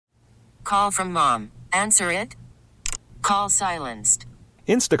Call from mom. Answer it. Call silenced.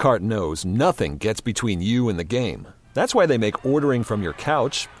 Instacart knows nothing gets between you and the game. That's why they make ordering from your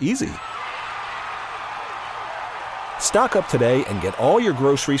couch easy. Stock up today and get all your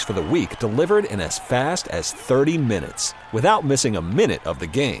groceries for the week delivered in as fast as 30 minutes without missing a minute of the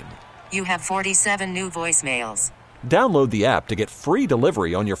game. You have 47 new voicemails. Download the app to get free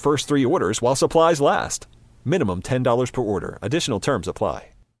delivery on your first 3 orders while supplies last. Minimum $10 per order. Additional terms apply.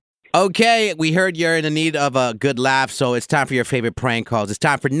 Okay, we heard you're in the need of a good laugh, so it's time for your favorite prank calls. It's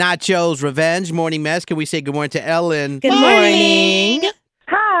time for Nachoo's Revenge Morning Mess. Can we say good morning to Ellen? Good morning.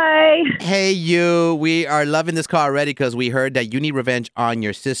 Hi. Hey, you. We are loving this call already because we heard that you need revenge on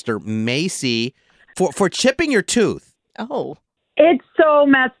your sister, Macy, for chipping your tooth. Oh. It's so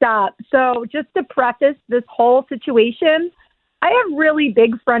messed up. So just to preface this whole situation, I have really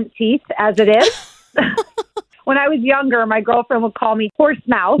big front teeth as it is. When I was younger, my girlfriend would call me horse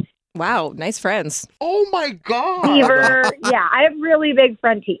mouth. Wow, nice friends. Oh, my God. Beaver. Yeah, I have really big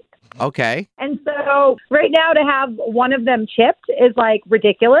front teeth. Okay. And so right now to have one of them chipped is like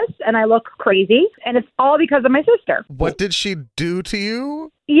ridiculous and I look crazy. And it's all because of my sister. What did she do to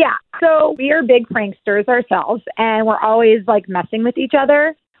you? Yeah. So we are big pranksters ourselves and we're always like messing with each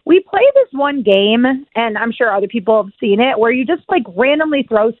other. We play this one game, and I'm sure other people have seen it, where you just like randomly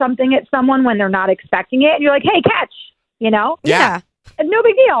throw something at someone when they're not expecting it. And you're like, hey, catch, you know? Yeah. And no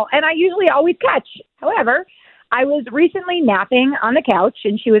big deal. And I usually always catch. However, I was recently napping on the couch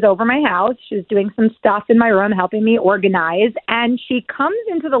and she was over my house. She was doing some stuff in my room, helping me organize. And she comes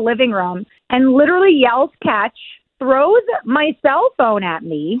into the living room and literally yells, catch, throws my cell phone at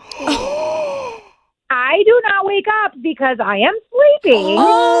me. I do not wake up because I am sleeping.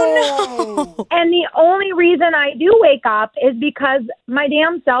 Oh, no. And the only reason I do wake up is because my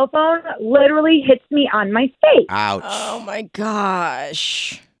damn cell phone literally hits me on my face. Ouch. Oh, my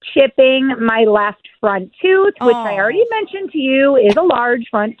gosh. Chipping my left front tooth, which I already mentioned to you is a large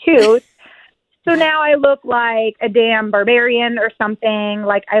front tooth. So now I look like a damn barbarian or something.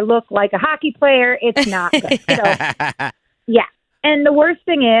 Like I look like a hockey player. It's not good. So, yeah. And the worst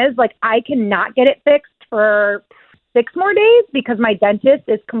thing is, like, I cannot get it fixed for 6 more days because my dentist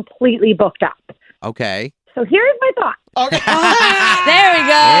is completely booked up. Okay. So here's my thought. Okay. There we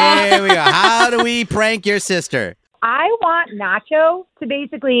go. There we go. How do we prank your sister? I want Nachoo to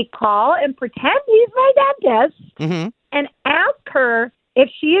basically call and pretend he's my dentist and ask her if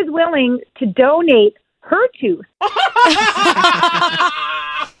she is willing to donate her tooth.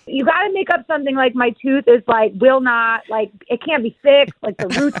 You got to make up something like my tooth is like, will not, like, it can't be fixed, like the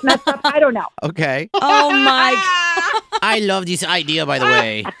root's messed up. I don't know. Okay. Oh, my. I love this idea, by the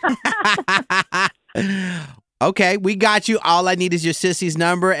way. Okay, we got you. All I need is your sissy's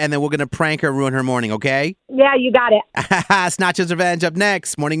number, and then we're going to prank her, ruin her morning, okay? Yeah, you got it. It's Nachoo's Revenge up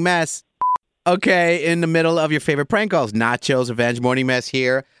next. Morning Mess. Okay, in the middle of your favorite prank calls, Nachoo's Revenge Morning Mess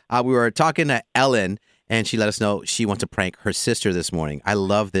here. We were talking to Ellen, and she let us know she wants to prank her sister this morning. I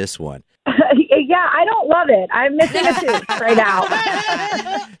love this one. Yeah, I don't love it. I'm missing a tooth right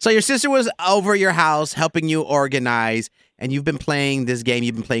now. So your sister was over your house helping you organize, and you've been playing this game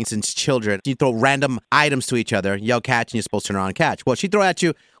you've been playing since children. You throw random items to each other, yell catch, and you're supposed to turn around and catch. Well, she threw at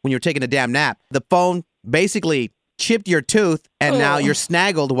you when you were taking a damn nap. The phone basically chipped your tooth, and now you're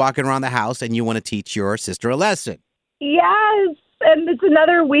snaggled walking around the house, and you want to teach your sister a lesson. Yes, and it's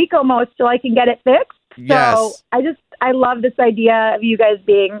another week almost till I can get it fixed. So Yes. I love this idea of you guys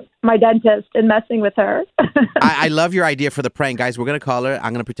being my dentist and messing with her. I love your idea for the prank, guys. We're going to call her.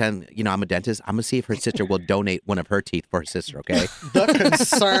 I'm going to pretend, I'm a dentist. I'm going to see if her sister will donate one of her teeth for her sister, okay? The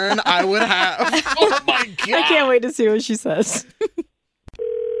concern I would have. Oh, my God. I can't wait to see what she says.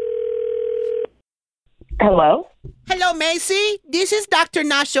 Hello? Hello, Macy. This is Dr.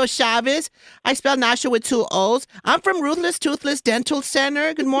 Nachoo Chavez. I spell Nachoo with 2 O's. I'm from Ruthless Toothless Dental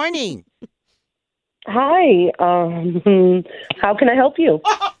Center. Good morning. Hi. How can I help you?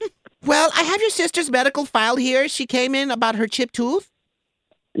 Well, I have your sister's medical file here. She came in about her chipped tooth.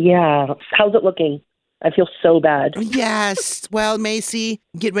 Yeah. How's it looking? I feel so bad. Yes. Well, Macy,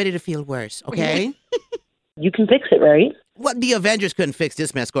 get ready to feel worse, okay? You can fix it, right? Well, the Avengers couldn't fix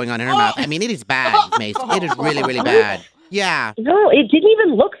this mess going on in her mouth. I mean, it is bad, Macy. It is really, really bad. Yeah. No, it didn't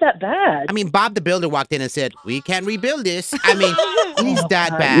even look that bad. I mean, Bob the Builder walked in and said, we can't rebuild this. I mean, it is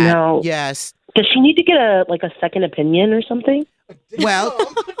that bad. No. Yes. Does she need to get a second opinion or something? Well,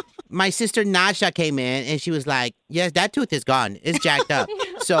 my sister Nasha came in and she was like, yes, that tooth is gone. It's jacked up.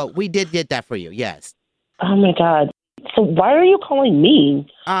 So we did get that for you. Yes. Oh my God. So why are you calling me?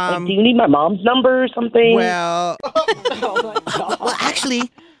 Do you need my mom's number or something? Well, well, actually,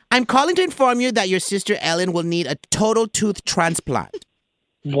 I'm calling to inform you that your sister Ellen will need a total tooth transplant.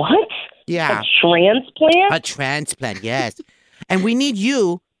 What? Yeah. A transplant? A transplant, yes. And we need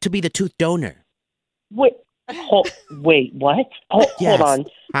you to be the tooth donor. Wait, what? Oh, Yes. Hold on.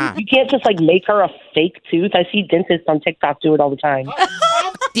 Huh. You can't just make her a fake tooth. I see dentists on TikTok do it all the time.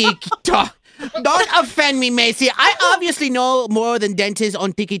 TikTok. Don't offend me, Macy. I obviously know more than dentists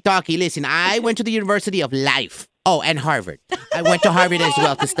on TikTok. Listen, I went to the University of Life. Oh, and Harvard. I went to Harvard as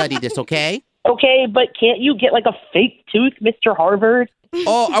well to study this, okay? Okay, but can't you get a fake tooth, Mr. Harvard?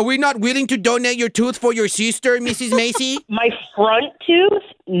 Oh, are we not willing to donate your tooth for your sister, Mrs. Macy? My front tooth?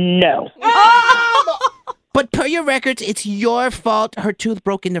 No. But per your records, it's your fault her tooth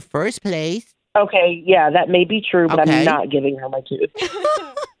broke in the first place. Okay, yeah, that may be true, but Okay. I'm not giving her my tooth.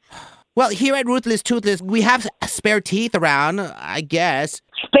 Well, here at Ruthless Toothless, we have spare teeth around, I guess.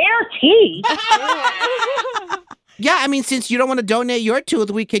 Spare teeth? Yeah, I mean, since you don't want to donate your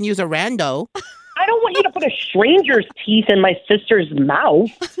tooth, we can use a rando. I don't want you to put a stranger's teeth in my sister's mouth.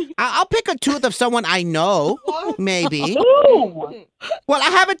 I'll pick a tooth of someone I know, maybe. Ooh. Well, I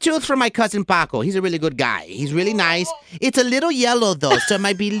have a tooth from my cousin Paco. He's a really good guy. He's really nice. It's a little yellow, though, so it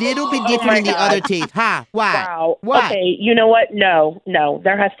might be a little bit different my than the God. other teeth. Huh? Why? Wow. What? Okay, you know what? No.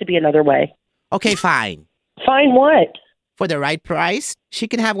 There has to be another way. Okay, fine. Fine what? For the right price, she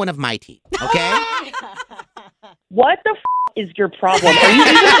can have one of my teeth, okay? What the is your problem? Are you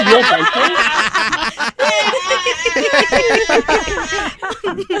even a real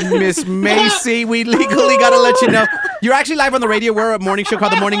dentist? Miss Macy, we legally got to let you know. You're actually live on the radio. We're a morning show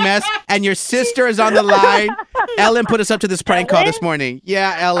called The Morning Mess, and your sister is on the line. Ellen put us up to this prank call this morning.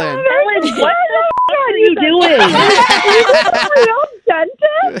 Yeah, Ellen. Ellen, what the are you doing? Are you a real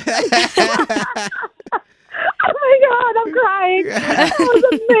dentist? Oh my God, I'm crying. That was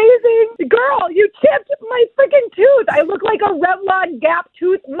amazing. Girl, you chipped my freaking tooth. I look like a Revlon Gap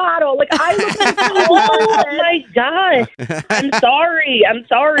tooth model. I look like Oh my gosh. I'm sorry.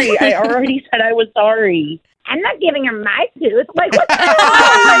 I already said I was sorry. I'm not giving her my tooth. What the hell?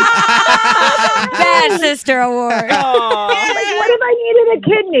 Bad sister award. What if I needed a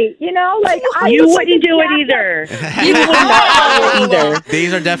kidney? You wouldn't do it either. You would not do it either.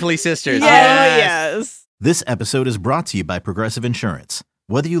 These are definitely sisters. Yes. This episode is brought to you by Progressive Insurance.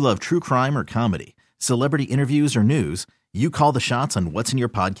 Whether you love true crime or comedy, celebrity interviews or news, you call the shots on what's in your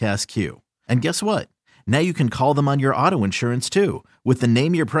podcast queue. And guess what? Now you can call them on your auto insurance too with the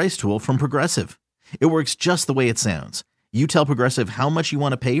Name Your Price tool from Progressive. It works just the way it sounds. You tell Progressive how much you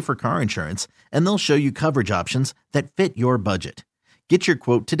want to pay for car insurance, and they'll show you coverage options that fit your budget. Get your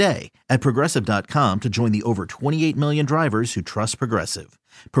quote today at Progressive.com to join the over 28 million drivers who trust Progressive.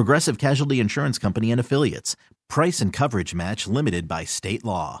 Progressive Casualty Insurance Company and Affiliates. Price and coverage match limited by state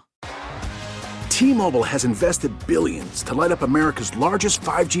law. T-Mobile has invested billions to light up America's largest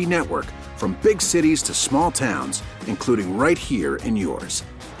 5G network, from big cities to small towns, including right here in yours.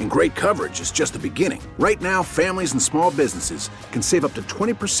 And great coverage is just the beginning. Right now, families and small businesses can save up to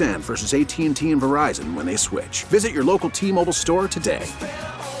 20% versus AT&T and Verizon when they switch. Visit your local T-Mobile store today.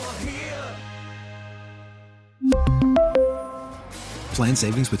 Plan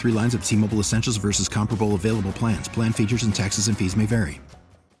savings with 3 lines of T-Mobile Essentials versus comparable available plans. Plan features and taxes and fees may vary.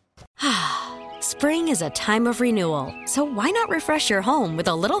 Spring is a time of renewal, so why not refresh your home with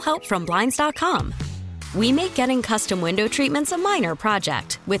a little help from Blinds.com? We make getting custom window treatments a minor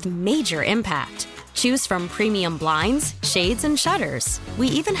project with major impact. Choose from premium blinds, shades, and shutters. We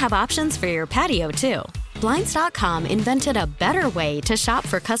even have options for your patio, too. Blinds.com invented a better way to shop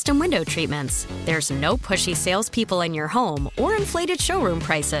for custom window treatments. There's no pushy salespeople in your home or inflated showroom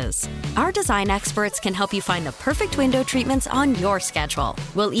prices. Our design experts can help you find the perfect window treatments on your schedule.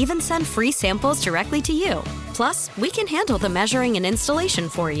 We'll even send free samples directly to you. Plus, we can handle the measuring and installation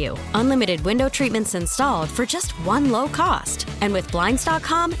for you. Unlimited window treatments installed for just one low cost. And with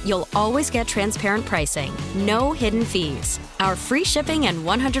Blinds.com, you'll always get transparent pricing. No hidden fees. Our free shipping and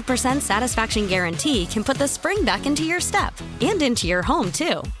 100% satisfaction guarantee can put the spring back into your step and into your home,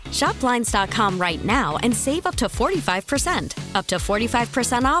 too. Shop Blinds.com right now and save up to 45%. Up to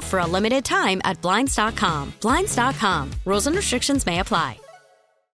 45% off for a limited time at Blinds.com. Blinds.com. Rules and restrictions may apply.